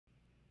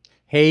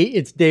Hey,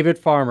 it's David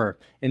Farmer,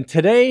 and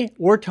today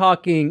we're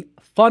talking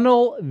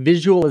funnel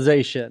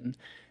visualization.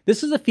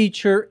 This is a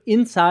feature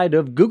inside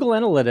of Google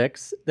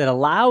Analytics that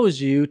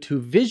allows you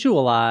to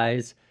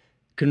visualize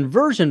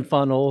conversion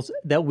funnels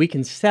that we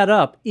can set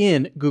up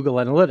in Google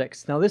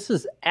Analytics. Now, this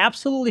is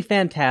absolutely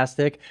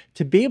fantastic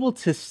to be able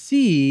to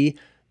see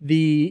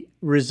the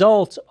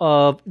results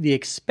of the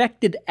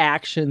expected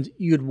actions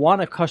you'd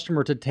want a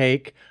customer to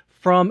take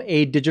from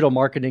a digital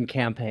marketing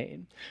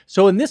campaign.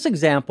 So in this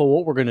example,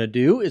 what we're going to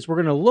do is we're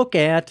going to look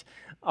at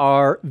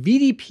our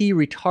VDP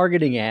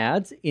retargeting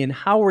ads and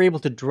how we're able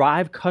to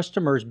drive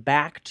customers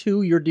back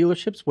to your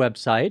dealership's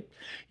website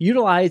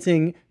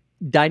utilizing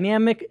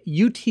dynamic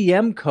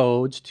UTM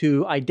codes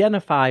to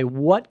identify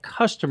what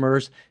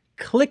customers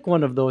click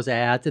one of those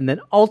ads and then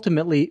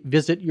ultimately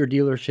visit your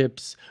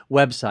dealership's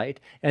website.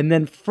 And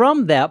then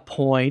from that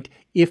point,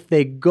 if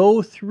they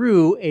go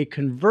through a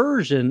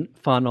conversion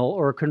funnel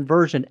or a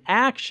conversion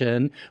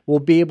action, we'll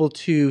be able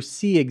to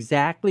see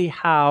exactly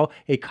how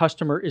a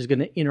customer is going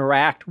to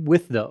interact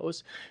with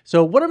those.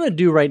 So what I'm going to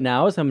do right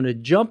now is I'm going to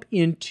jump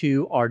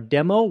into our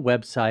demo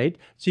website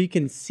so you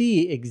can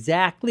see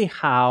exactly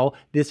how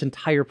this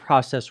entire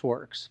process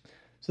works.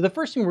 So the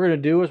first thing we're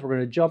going to do is we're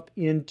going to jump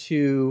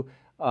into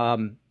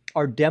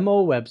our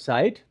demo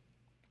website,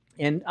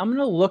 and I'm going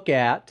to look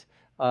at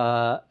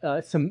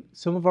some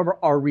of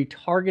our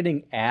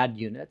retargeting ad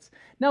units.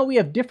 Now we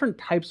have different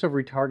types of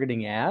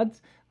retargeting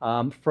ads,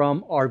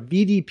 from our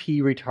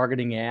VDP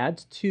retargeting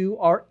ads to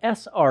our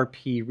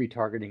SRP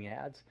retargeting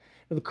ads.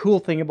 Now, the cool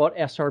thing about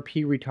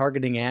SRP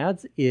retargeting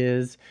ads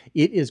is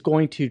it is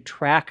going to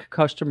track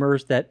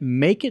customers that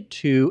make it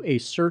to a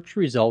search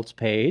results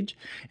page,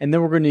 and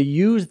then we're going to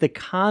use the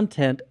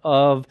content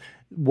of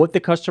what the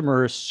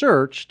customer has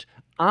searched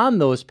on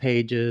those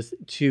pages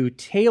to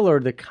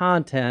tailor the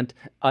content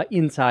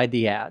inside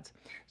the ads.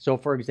 So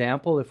for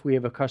example, if we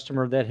have a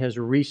customer that has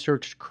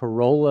researched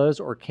Corollas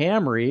or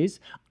Camrys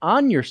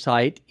on your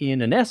site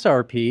in an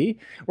SRP,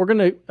 we're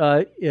going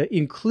to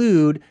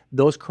include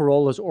those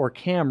Corollas or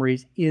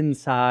Camrys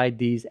inside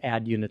these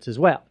ad units as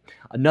well.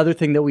 Another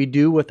thing that we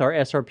do with our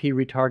SRP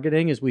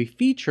retargeting is we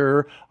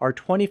feature our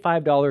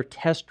 $25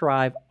 test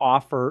drive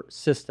offer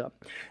system.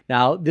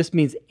 Now, this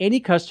means any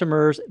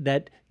customers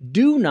that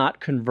do not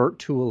convert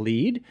to a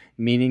lead,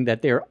 meaning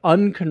that they're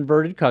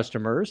unconverted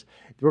customers,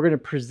 we're going to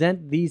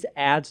present these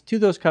ads to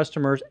those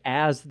customers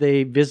as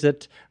they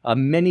visit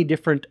many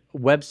different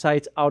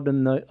websites out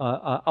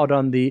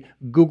on the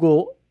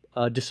Google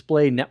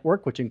display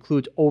network, which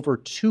includes over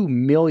 2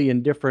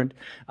 million different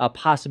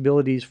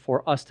possibilities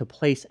for us to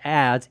place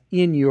ads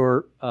in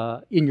your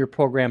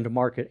programmed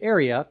market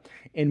area.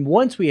 And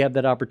once we have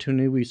that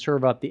opportunity, we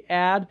serve up the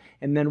ad,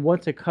 and then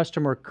once a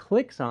customer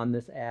clicks on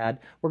this ad,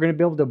 we're going to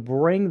be able to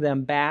bring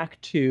them back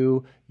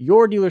to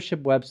your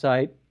dealership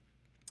website,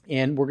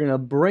 and we're going to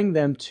bring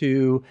them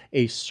to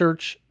a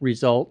search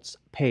results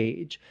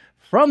page.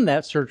 From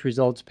that search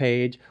results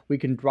page, we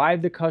can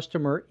drive the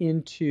customer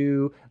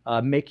into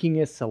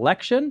making a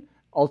selection,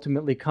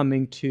 ultimately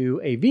coming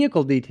to a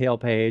vehicle detail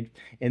page,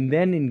 and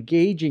then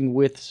engaging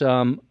with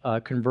some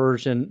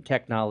conversion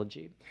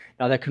technology.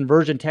 Now, that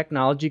conversion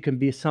technology can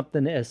be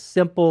something as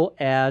simple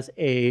as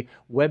a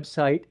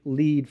website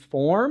lead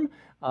form,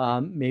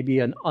 maybe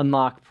an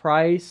unlock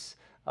price,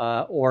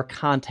 or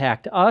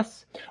contact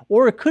us,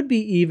 or it could be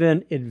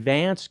even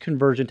advanced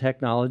conversion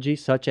technology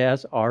such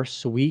as our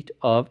suite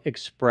of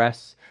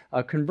express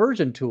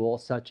conversion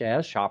tools such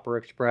as Shopper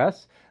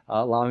Express,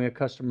 allowing a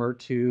customer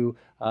to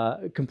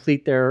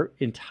complete their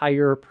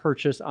entire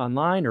purchase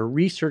online or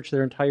research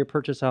their entire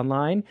purchase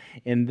online,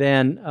 and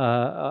then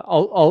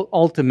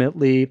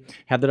ultimately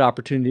have that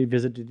opportunity to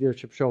visit the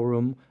dealership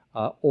showroom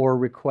or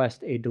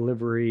request a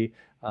delivery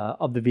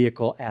of the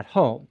vehicle at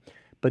home.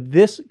 But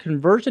this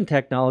conversion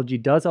technology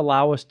does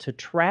allow us to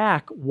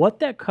track what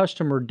that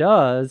customer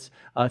does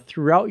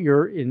throughout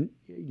your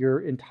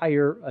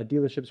entire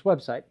dealership's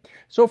website.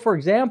 So for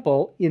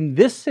example, in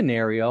this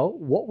scenario,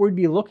 what we'd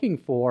be looking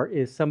for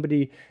is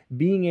somebody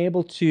being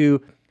able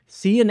to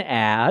see an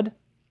ad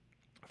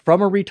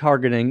from a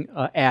retargeting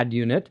ad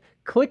unit,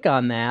 click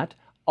on that,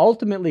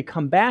 ultimately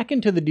come back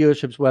into the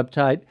dealership's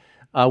website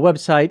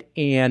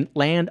and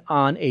land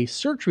on a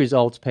search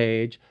results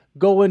page,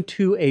 go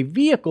into a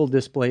vehicle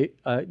display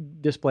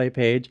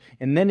page,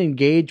 and then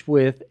engage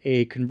with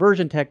a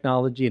conversion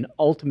technology and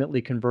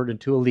ultimately convert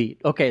into a lead.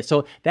 Okay,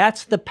 so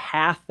that's the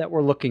path that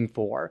we're looking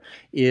for,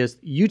 is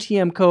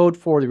UTM code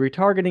for the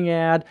retargeting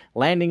ad,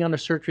 landing on a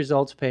search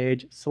results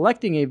page,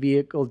 selecting a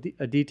vehicle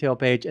detail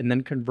page, and then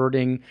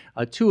converting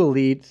to a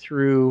lead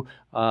through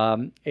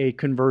a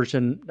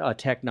conversion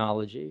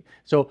technology.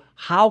 So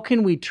how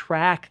can we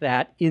track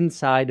that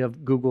inside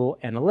of Google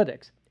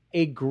Analytics?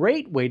 A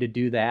great way to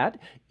do that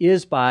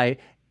is by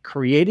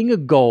creating a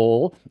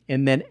goal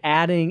and then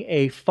adding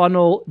a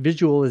funnel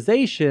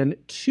visualization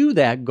to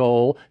that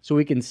goal so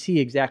we can see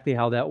exactly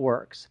how that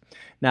works.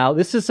 Now,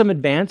 this is some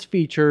advanced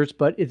features,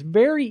 but it's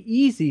very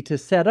easy to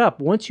set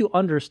up once you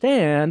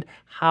understand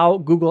how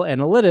Google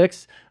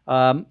Analytics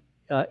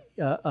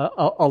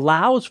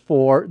allows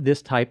for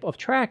this type of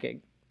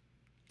tracking.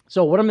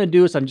 So what I'm going to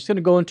do is I'm just going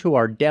to go into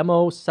our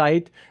demo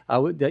site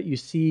that you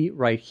see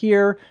right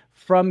here.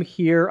 From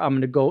here, I'm going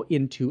to go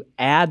into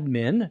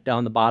admin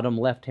down the bottom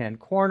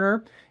left-hand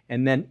corner.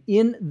 And then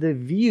in the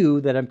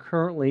view that I'm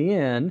currently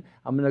in,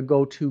 I'm going to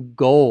go to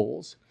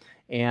goals.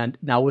 And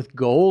now with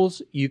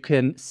goals, you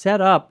can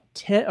set up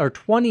 10 or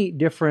 20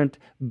 different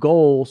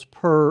goals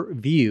per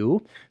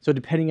view. So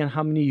depending on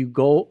how many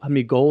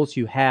goals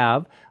you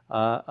have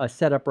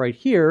set up right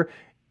here,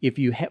 if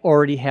you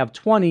already have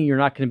 20, you're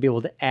not going to be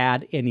able to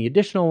add any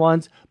additional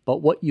ones.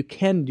 But what you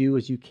can do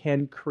is you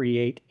can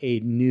create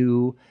a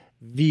new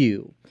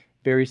view.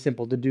 Very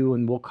simple to do,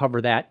 and we'll cover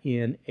that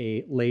in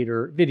a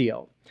later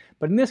video.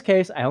 But in this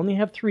case, I only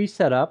have 3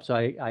 set up, so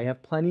I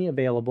have plenty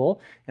available.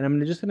 And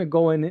I'm just going to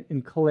go in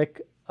and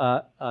click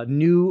a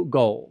new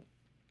goal.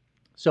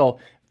 So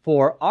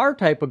for our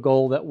type of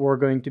goal that we're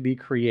going to be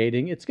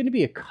creating, it's going to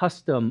be a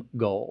custom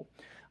goal.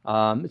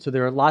 So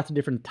there are lots of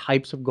different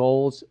types of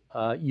goals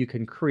you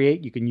can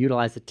create. You can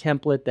utilize the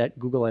template that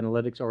Google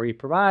Analytics already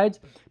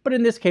provides. But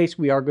in this case,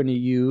 we are going to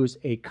use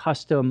a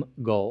custom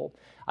goal.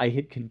 I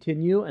hit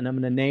continue, and I'm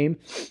going to name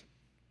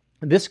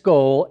this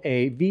goal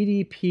a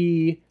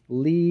VDP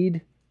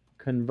lead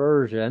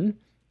conversion.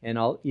 And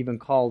I'll even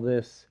call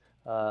this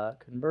I'll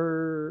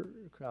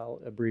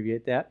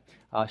abbreviate that,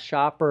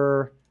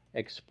 Shopper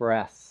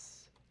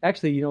Express.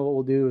 Actually, you know what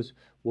we'll do is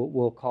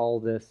we'll call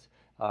this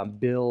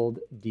build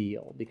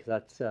deal, because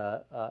that's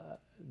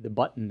the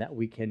button that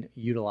we can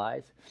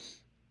utilize.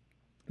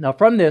 Now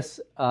from this,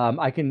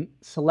 I can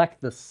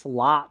select the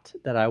slot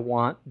that I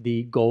want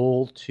the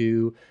goal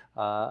to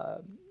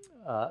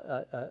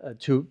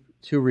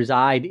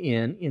reside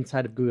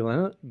inside of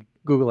Google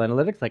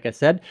Analytics. Like I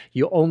said,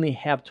 you only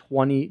have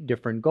 20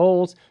 different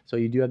goals, so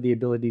you do have the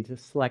ability to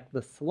select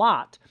the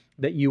slot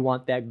that you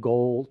want that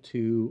goal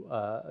to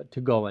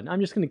go in.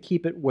 I'm just going to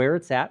keep it where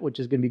it's at, which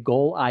is going to be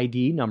goal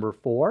ID number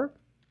 4.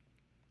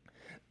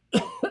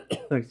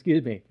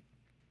 Excuse me.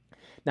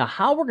 Now,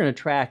 how we're going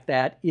to track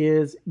that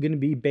is going to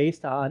be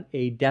based on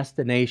a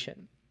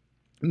destination,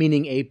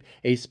 meaning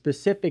a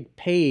specific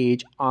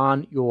page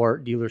on your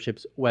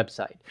dealership's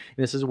website. And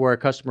this is where a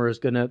customer is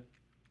going to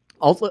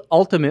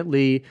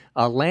ultimately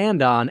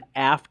land on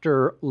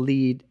after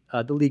the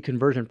lead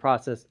conversion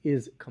process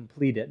is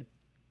completed.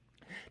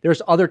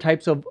 There's other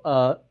types of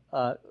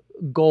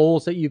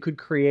goals that you could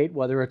create,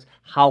 whether it's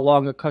how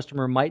long a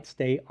customer might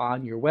stay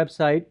on your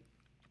website,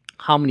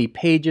 how many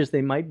pages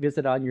they might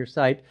visit on your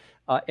site,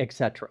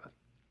 etc.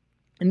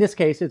 In this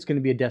case, it's going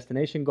to be a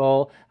destination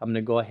goal. I'm going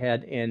to go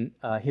ahead and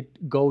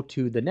hit go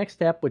to the next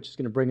step, which is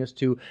going to bring us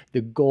to the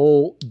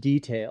goal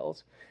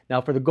details. Now,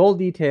 for the goal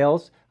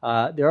details,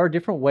 there are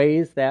different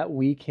ways that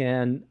we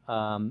can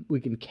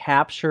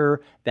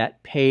capture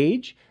that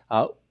page.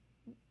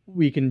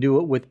 We can do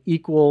it with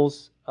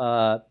equals.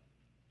 So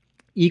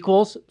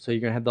you're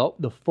going to have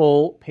the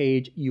full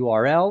page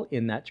URL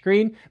in that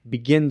screen.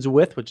 Begins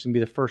with, which is going to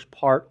be the first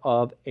part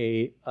of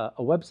a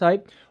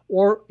website.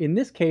 Or in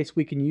this case,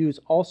 we can use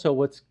also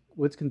what's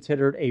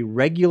considered a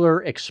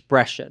regular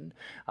expression.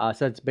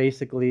 So it's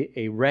basically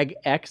a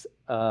regex,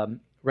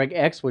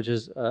 which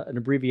is an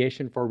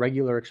abbreviation for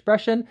regular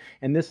expression.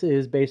 And this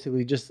is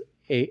basically just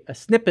a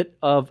snippet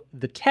of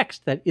the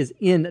text that is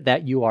in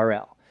that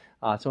URL.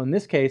 So in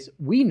this case,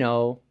 we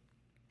know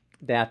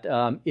that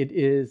it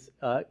is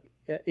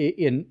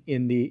in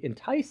the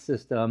intice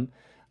system,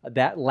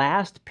 that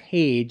last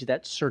page,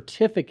 that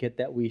certificate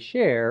that we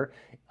share,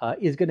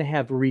 is going to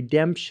have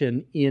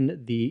redemption in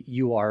the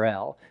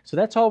URL. So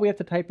that's all we have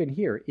to type in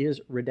here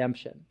is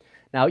redemption.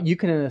 Now you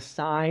can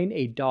assign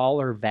a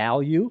dollar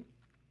value.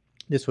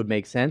 This would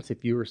make sense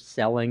if you were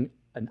selling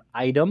an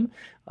item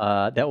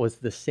that was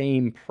the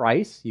same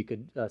price. You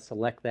could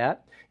select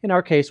that. In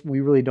our case,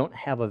 we really don't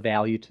have a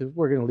value to.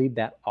 We're going to leave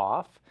that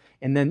off.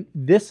 And then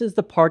this is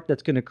the part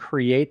that's going to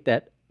create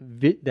that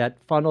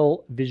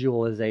funnel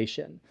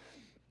visualization.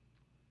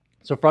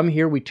 So from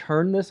here, we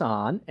turn this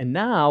on, and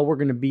now we're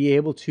going to be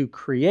able to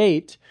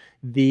create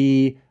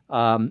the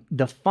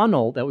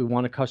funnel that we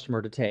want a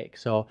customer to take.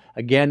 So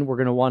again, we're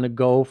going to want to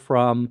go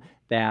from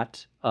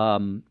that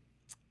SRP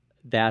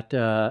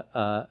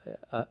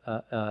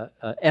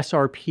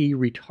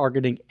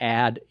retargeting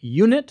ad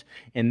unit,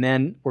 and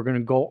then we're going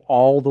to go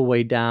all the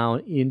way down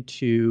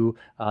into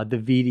the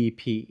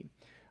VDP.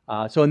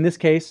 So in this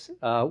case,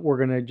 we're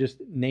going to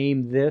just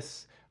name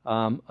this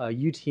a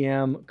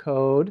UTM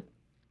code,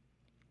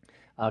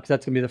 because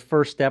that's going to be the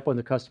first step when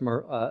the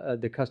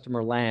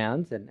customer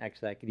lands. And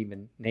actually, I could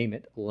even name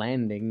it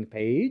landing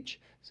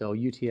page. So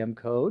UTM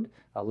code,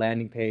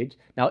 landing page.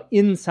 Now,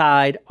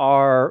 inside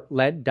our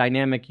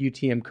dynamic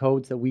UTM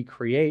codes that we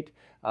create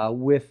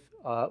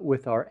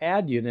with our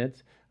ad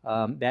units,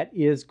 that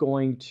is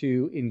going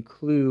to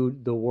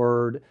include the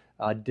word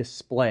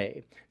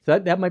display. So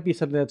that might be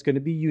something that's going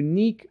to be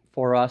unique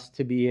for us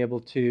to be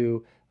able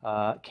to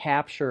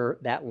capture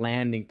that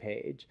landing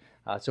page.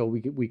 So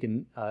we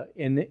can,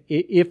 and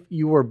if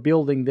you were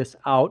building this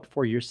out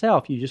for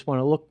yourself, you just want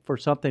to look for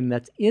something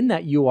that's in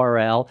that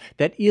URL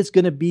that is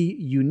going to be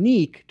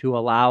unique to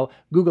allow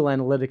Google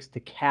Analytics to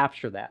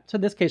capture that. So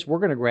in this case, we're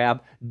going to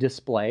grab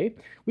display.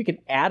 We can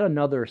add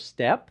another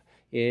step.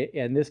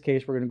 In this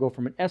case, we're going to go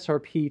from an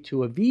SRP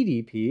to a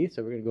VDP.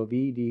 So we're going to go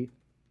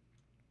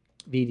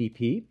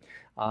VDP.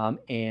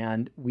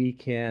 And we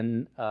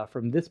can,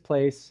 from this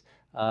place,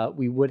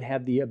 we would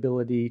have the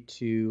ability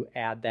to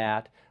add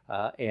that.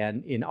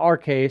 And in our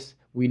case,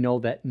 we know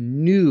that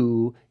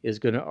new is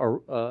going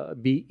to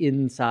be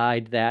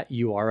inside that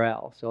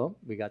URL. So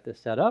we got this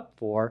set up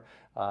for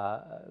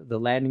the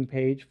landing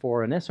page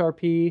for an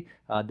SRP,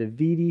 the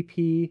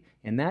VDP,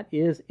 and that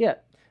is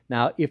it.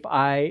 Now, if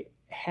I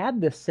had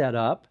this set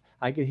up,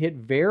 I could hit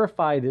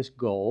verify this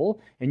goal,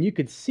 and you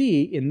could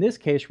see in this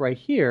case right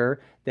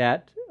here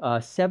that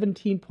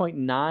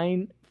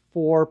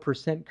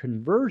 17.94%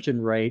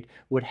 conversion rate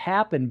would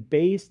happen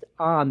based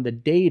on the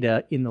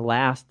data in the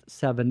last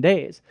 7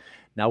 days.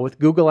 Now with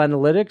Google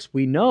Analytics,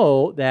 we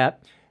know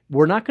that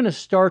we're not going to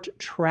start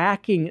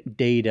tracking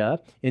data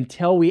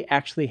until we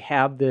actually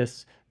have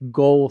this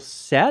goal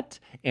set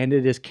and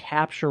it is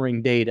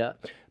capturing data.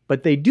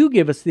 But they do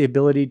give us the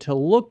ability to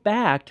look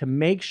back to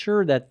make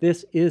sure that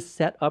this is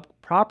set up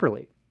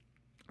properly.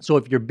 So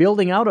if you're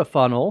building out a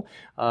funnel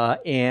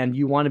and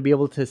you want to be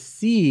able to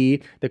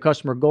see the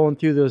customer going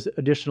through those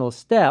additional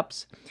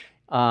steps,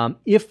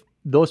 if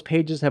those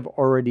pages have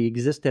already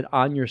existed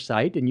on your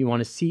site and you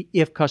want to see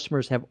if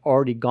customers have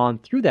already gone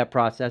through that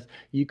process,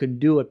 you can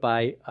do it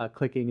by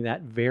clicking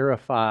that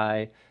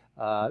verify,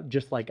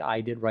 just like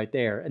I did right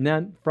there. And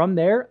then from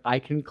there, I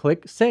can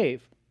click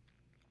save.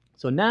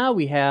 So now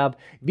we have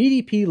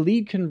VDP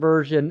lead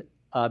conversion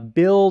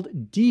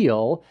build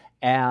deal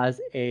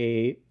as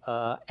a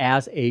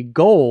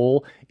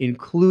goal,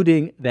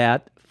 including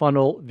that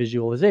funnel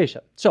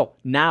visualization. So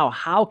now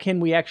how can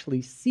we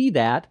actually see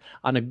that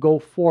on a go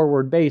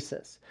forward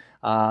basis?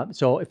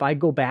 So if I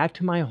go back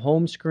to my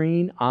home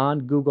screen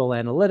on Google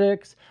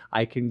Analytics,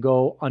 I can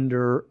go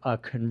under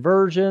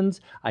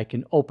conversions, I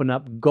can open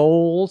up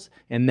goals,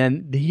 and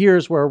then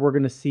here's where we're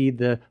going to see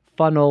the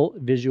funnel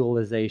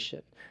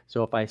visualization.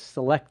 So if I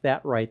select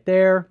that right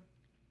there,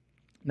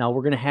 now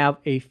we're going to have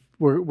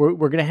we're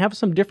going to have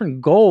some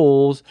different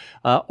goals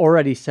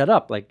already set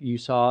up. Like you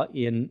saw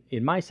in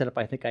my setup,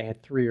 I think I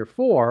had 3 or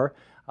 4.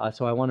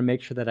 So I want to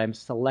make sure that I'm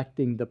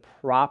selecting the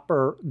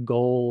proper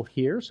goal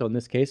here. So in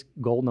this case,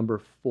 goal number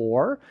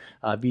 4,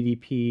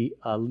 VDP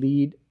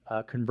lead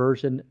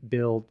conversion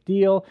build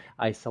deal.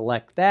 I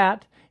select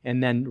that,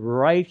 and then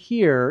right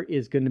here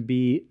is going to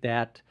be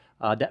that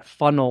that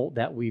funnel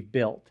that we've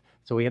built.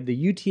 So we have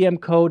the UTM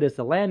code as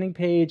the landing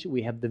page,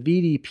 we have the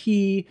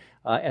VDP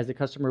as the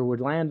customer would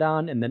land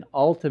on, and then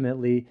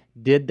ultimately,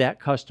 did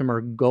that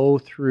customer go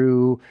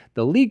through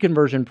the lead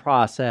conversion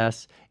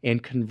process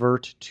and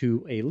convert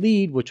to a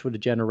lead, which would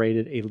have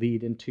generated a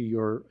lead into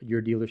your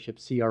dealership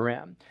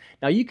CRM.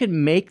 Now you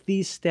can make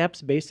these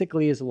steps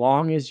basically as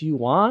long as you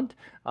want.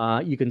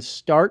 You can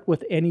start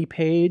with any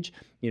page.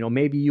 You know,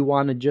 maybe you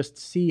want to just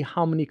see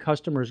how many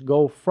customers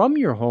go from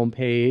your home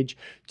page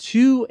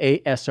to a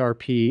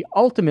SRP,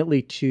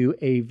 ultimately to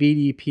a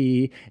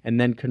VDP,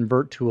 and then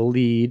convert to a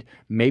lead,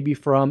 maybe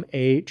from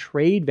a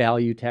trade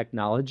value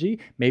technology,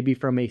 maybe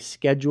from a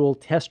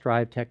scheduled test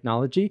drive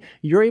technology.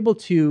 You're able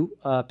to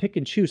pick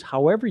and choose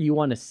however you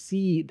want to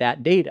see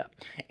that data.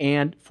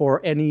 And for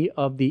any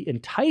of the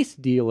intice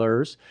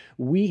dealers,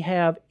 we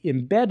have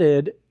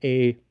embedded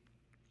a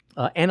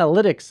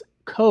analytics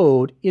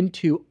code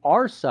into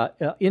our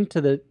into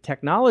the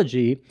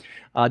technology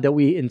that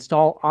we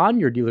install on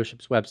your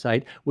dealership's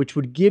website, which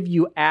would give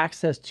you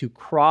access to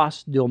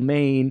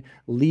cross-domain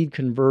lead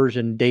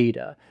conversion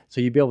data.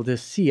 So you'd be able to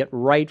see it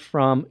right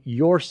from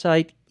your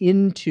site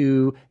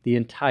into the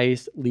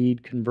intice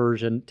lead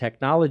conversion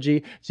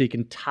technology. So you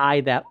can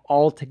tie that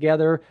all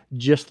together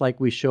just like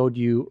we showed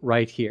you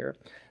right here.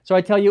 So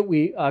I tell you,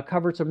 we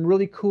covered some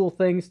really cool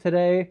things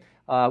today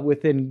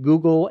within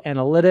Google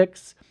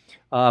Analytics.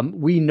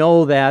 We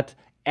know that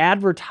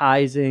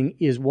advertising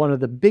is one of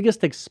the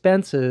biggest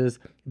expenses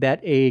that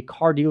a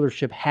car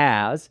dealership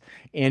has.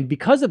 And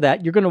because of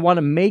that, you're going to want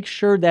to make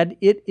sure that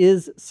it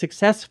is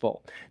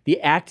successful.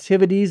 The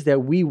activities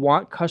that we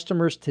want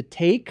customers to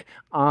take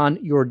on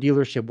your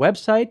dealership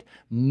website,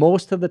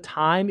 most of the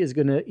time is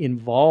going to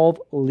involve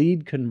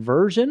lead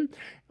conversion.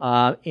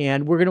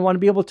 And we're going to want to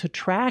be able to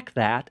track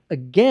that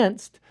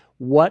against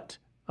what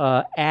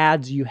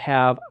ads you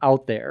have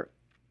out there.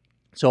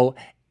 So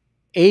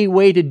a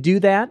way to do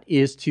that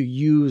is to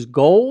use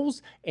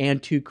goals and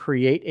to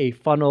create a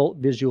funnel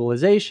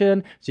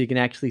visualization so you can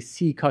actually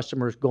see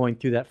customers going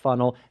through that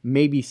funnel,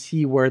 maybe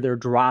see where they're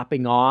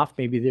dropping off,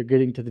 maybe they're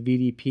getting to the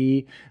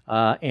VDP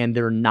and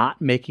they're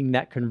not making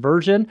that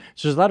conversion.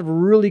 So there's a lot of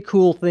really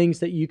cool things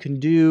that you can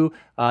do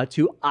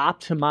to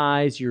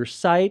optimize your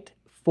site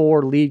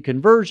for lead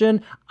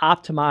conversion,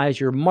 optimize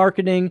your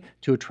marketing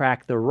to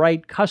attract the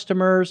right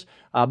customers.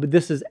 But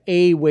this is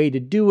a way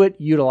to do it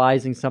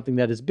utilizing something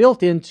that is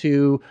built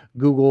into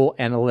Google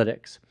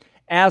Analytics.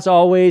 As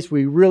always,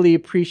 we really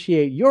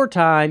appreciate your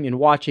time in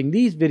watching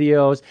these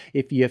videos.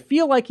 If you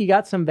feel like you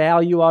got some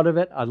value out of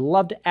it, I'd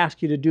love to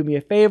ask you to do me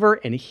a favor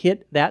and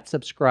hit that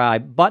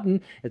subscribe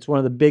button. It's one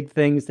of the big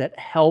things that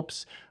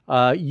helps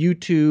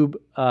YouTube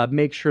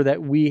make sure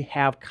that we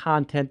have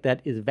content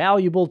that is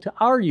valuable to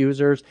our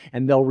users,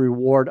 and they'll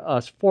reward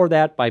us for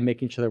that by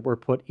making sure that we're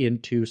put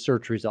into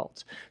search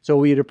results. So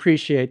we'd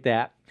appreciate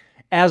that.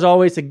 As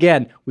always,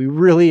 again, we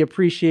really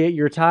appreciate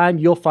your time.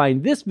 You'll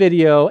find this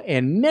video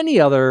and many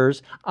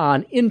others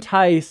on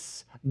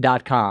intice.com.